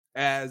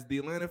As the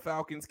Atlanta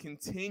Falcons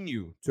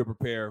continue to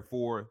prepare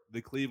for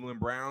the Cleveland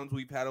Browns,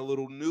 we've had a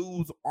little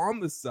news on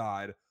the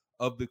side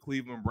of the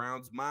Cleveland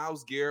Browns.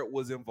 Myles Garrett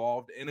was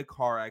involved in a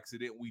car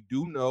accident. We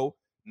do know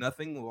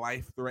nothing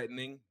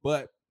life-threatening,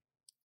 but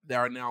there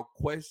are now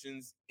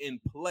questions in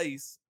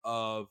place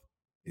of,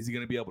 is he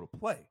going to be able to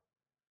play?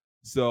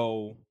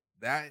 So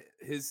that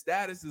his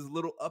status is a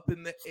little up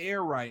in the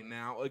air right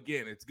now.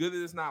 Again, it's good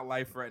that it's not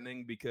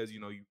life-threatening because you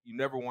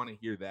never want to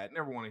hear that.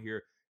 Never want to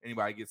hear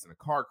anybody gets in a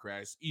car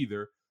crash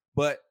either.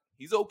 But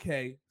he's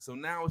okay. So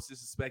now it's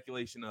just a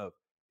speculation of,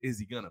 is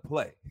he gonna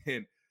play?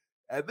 And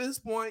at this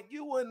point,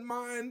 you wouldn't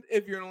mind,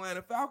 if you're an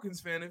Atlanta Falcons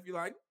fan, if you're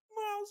like,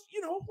 Myles,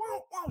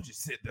 why don't you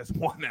sit this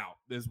one out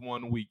this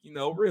 1 week?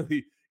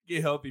 Really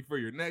get healthy for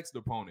your next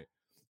opponent.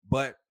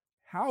 But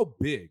how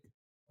big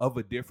of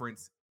a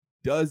difference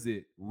does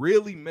it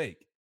really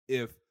make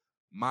if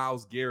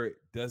Myles Garrett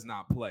does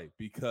not play?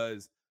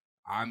 Because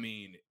I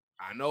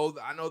know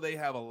they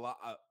have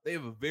they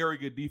have a very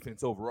good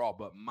defense overall,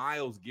 but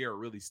Myles Garrett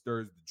really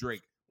stirs the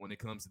drink when it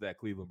comes to that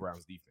Cleveland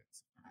Browns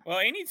defense. Well,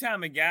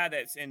 anytime a guy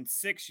that's in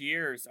 6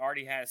 years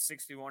already has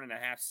 61 and a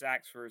half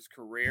sacks for his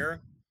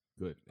career,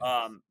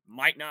 Goodness.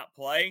 might not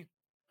play,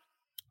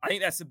 I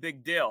think that's a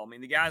big deal. I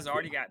mean, the guy's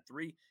already got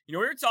three. We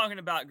were talking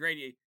about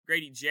Grady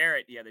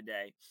Jarrett the other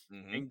day,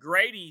 Mm-hmm. and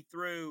Grady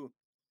through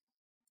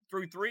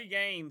 3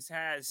 games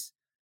has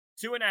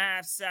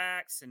 2.5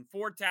 sacks and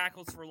 4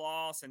 tackles for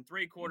loss and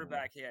 3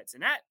 quarterback hits,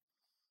 and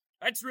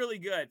that's really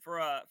good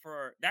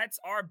for that's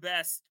our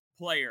best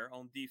player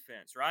on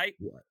defense, right?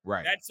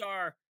 Right.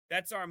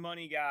 That's our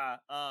money guy.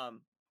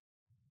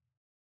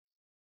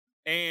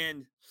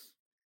 And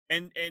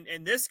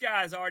this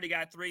guy's already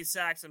got 3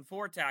 sacks and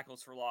 4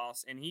 tackles for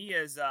loss, and he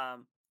is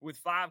with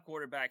 5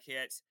 quarterback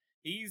hits.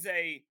 He's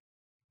a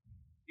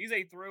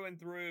through and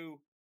through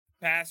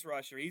pass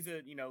rusher. He's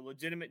a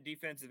legitimate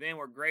defensive end,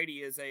 where Grady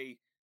is a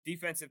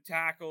defensive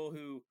tackle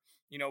who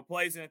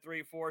plays in a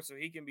 3-4, so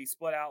he can be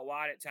split out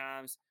wide at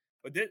times.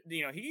 But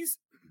he's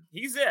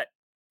it.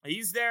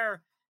 He's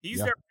their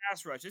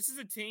pass rush. This is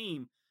a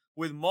team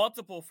with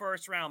multiple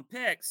first round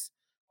picks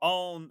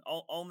on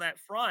that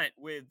front.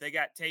 They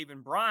got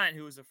Taven Bryant,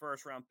 who was a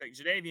first round pick,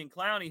 Jadeveon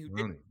Clowney, who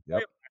didn't play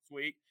Yep. last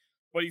week,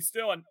 but he's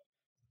still a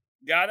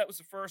guy that was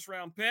a first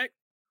round pick.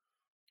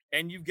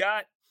 And you've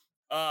got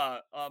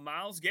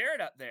Myles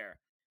Garrett up there,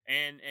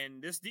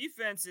 and this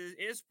defense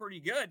is pretty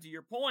good. To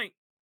your point.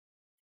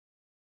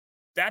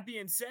 That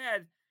being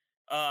said,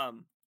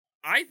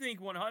 I think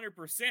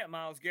 100%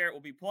 Myles Garrett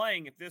will be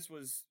playing if this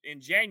was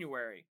in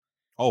January.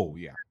 Oh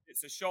yeah.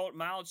 It's a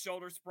mild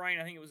shoulder sprain.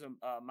 I think it was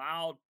a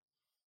mild,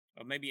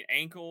 maybe an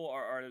ankle,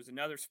 or there's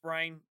another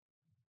sprain.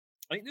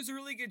 I think there's a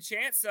really good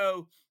chance,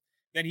 though,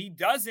 that he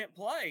doesn't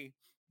play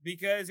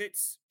because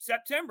it's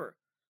September,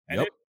 and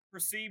Yep. it's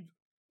perceived.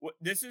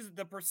 This is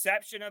the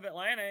perception of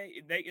Atlanta.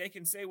 They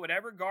can say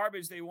whatever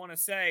garbage they want to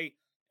say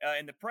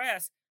in the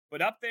press,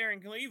 but up there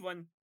in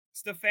Cleveland,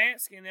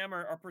 Stefanski and them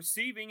are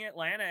perceiving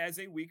Atlanta as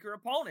a weaker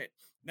opponent.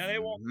 Now, they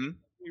won't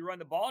run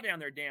the ball down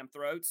their damn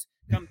throats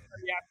come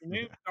Saturday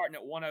afternoon starting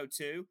at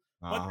 1:02.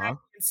 But that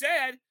being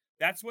said,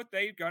 that's what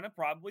they're going to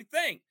probably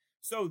think.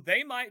 So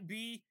they might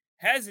be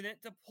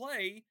hesitant to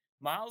play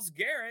Myles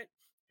Garrett,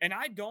 and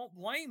I don't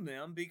blame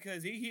them,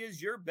 because he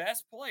is your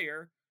best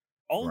player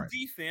on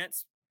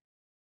defense,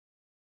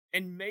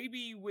 and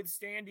maybe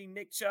withstanding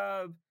Nick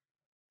Chubb,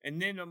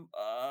 and then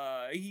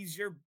he's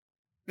your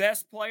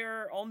best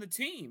player on the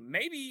team.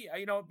 Maybe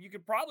you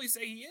could probably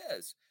say he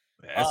is.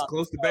 That's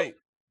close debate.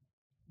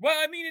 Well,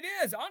 I mean, it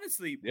is,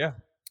 honestly. Yeah.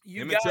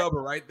 Him and Chubb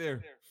are right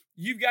there.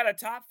 You've got a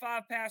top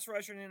 5 pass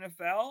rusher in the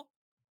NFL,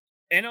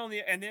 and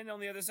then on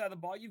the other side of the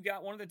ball, you've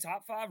got one of the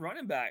top 5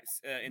 running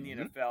backs in the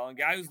NFL, and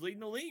a guy who's leading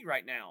the league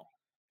right now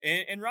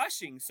in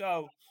rushing.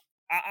 So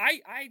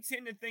I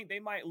tend to think they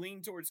might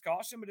lean towards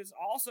caution, but it's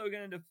also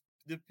going to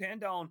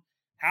depend on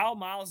how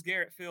Myles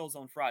Garrett feels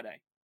on Friday.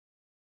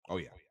 Oh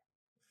yeah.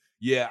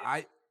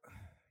 Yeah,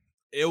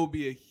 it will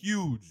be a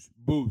huge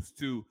boost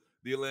to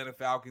the Atlanta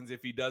Falcons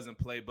if he doesn't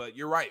play. But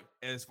you're right.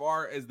 As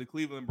far as the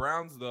Cleveland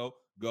Browns, though,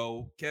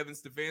 go, Kevin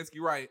Stefanski,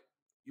 right.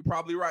 You're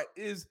probably right.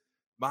 Is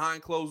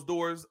behind closed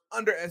doors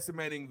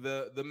underestimating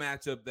the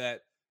matchup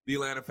that the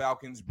Atlanta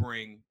Falcons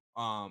bring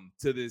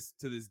to this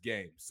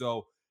game.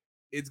 So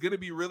it's going to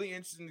be really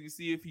interesting to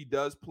see if he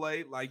does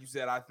play. Like you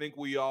said, I think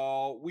we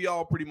all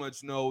pretty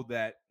much know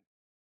that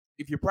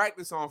if you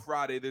practice on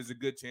Friday, there's a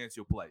good chance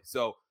you'll play.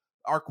 So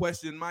our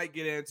question might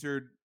get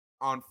answered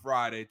on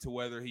Friday to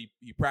whether he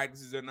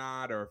practices or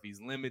not, or if he's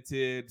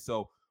limited.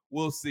 So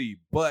we'll see.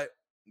 But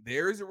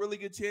there is a really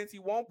good chance he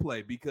won't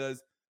play,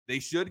 because they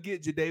should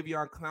get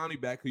Jadeveon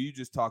Clowney back, who you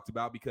just talked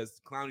about,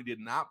 because Clowney did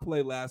not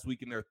play last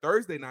week in their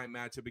Thursday night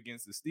matchup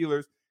against the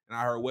Steelers. And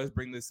I heard Wes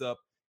bring this up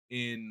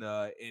in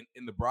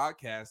the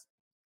broadcast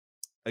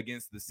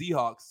against the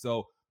Seahawks.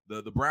 So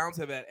the Browns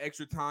have had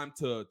extra time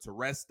to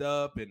rest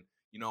up and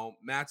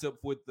match up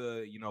with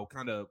the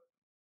kind of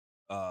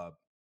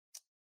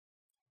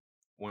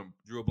when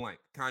drew a blank,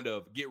 kind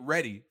of get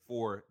ready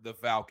for the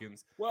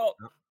Falcons. Well,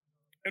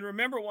 And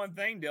remember one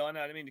thing, Dylan.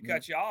 I didn't mean to Mhm.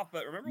 cut you off,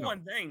 but remember No.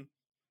 one thing: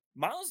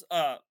 Myles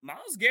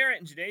Garrett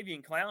and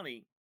Jadeveon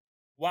Clowney,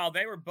 while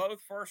they were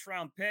both first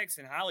round picks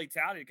and highly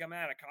touted coming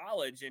out of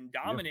college and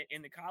Yeah. dominant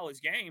in the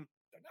college game,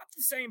 they're not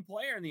the same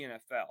player in the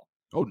NFL.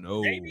 Oh,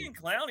 no. Davian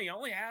Clowney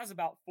only has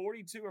about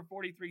 42 or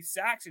 43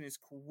 sacks in his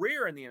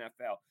career in the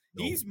NFL.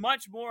 No. He's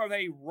much more of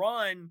a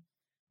run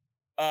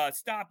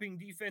stopping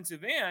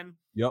defensive end,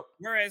 Yep.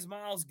 whereas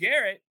Myles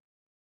Garrett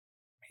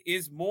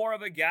is more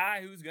of a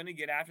guy who's going to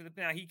get after the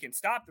now he can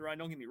stop the run.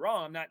 Don't get me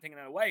wrong, I'm not taking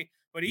that away,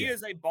 but he Yeah.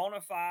 is a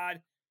bona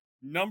fide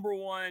number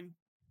one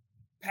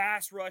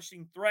pass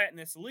rushing threat in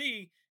this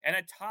league and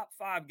a top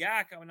 5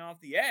 guy coming off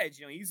the edge.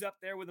 You know, he's up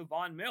there with a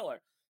Von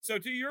Miller. So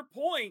to your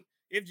point,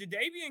 if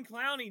Jadeveon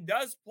Clowney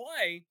does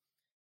play,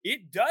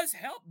 it does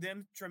help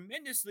them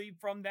tremendously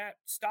from that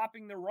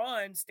stopping the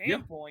run Yeah.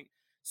 standpoint.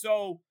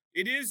 So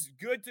it is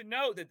good to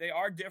note that they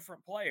are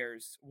different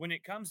players when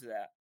it comes to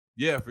that.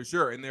 Yeah, for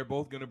sure. And they're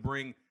both going to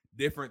bring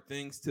different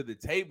things to the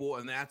table.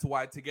 And that's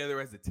why together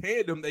as a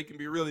tandem, they can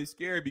be really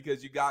scary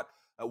because you got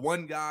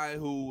one guy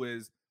who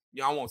is,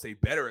 you know, I won't say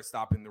better at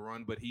stopping the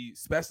run, but he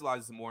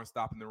specializes more in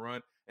stopping the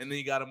run. And then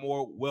you got a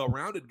more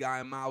well-rounded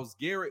guy, Myles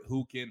Garrett,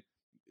 who can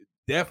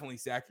definitely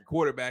sack your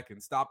quarterback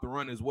and stop the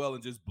run as well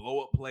and just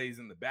blow up plays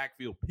in the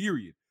backfield,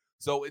 period.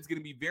 So it's going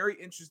to be very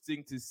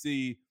interesting to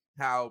see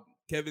how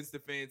Kevin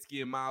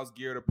Stefanski and Myles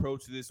Garrett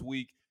approach this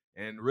week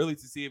and really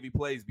to see if he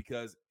plays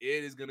because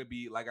it is going to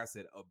be, like I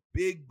said, a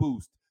big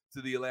boost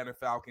to the Atlanta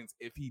Falcons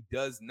if he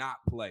does not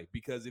play.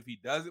 Because if he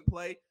doesn't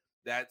play,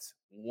 that's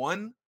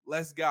one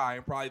less guy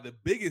and probably the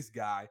biggest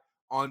guy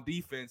on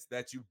defense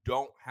that you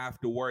don't have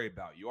to worry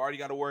about. You already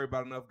got to worry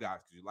about enough guys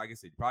because, like I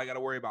said, you probably got to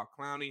worry about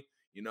Clowney.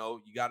 You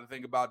know, you got to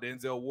think about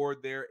Denzel Ward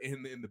there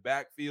in the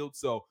backfield.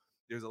 So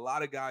there's a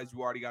lot of guys you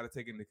already got to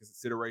take into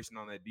consideration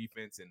on that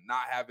defense, and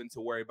not having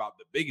to worry about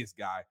the biggest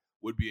guy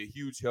would be a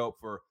huge help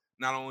for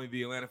not only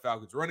the Atlanta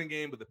Falcons running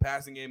game, but the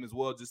passing game as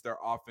well, just their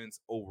offense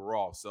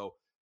overall. So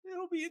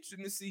it'll be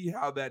interesting to see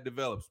how that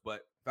develops.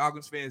 But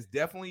Falcons fans,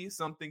 definitely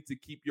something to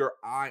keep your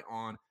eye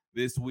on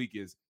this week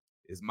is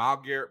Myles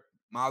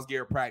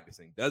Garrett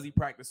practicing? Does he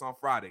practice on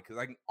Friday? Because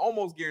I can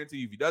almost guarantee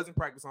you if he doesn't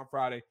practice on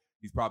Friday,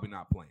 he's probably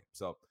not playing.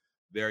 So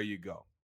there you go.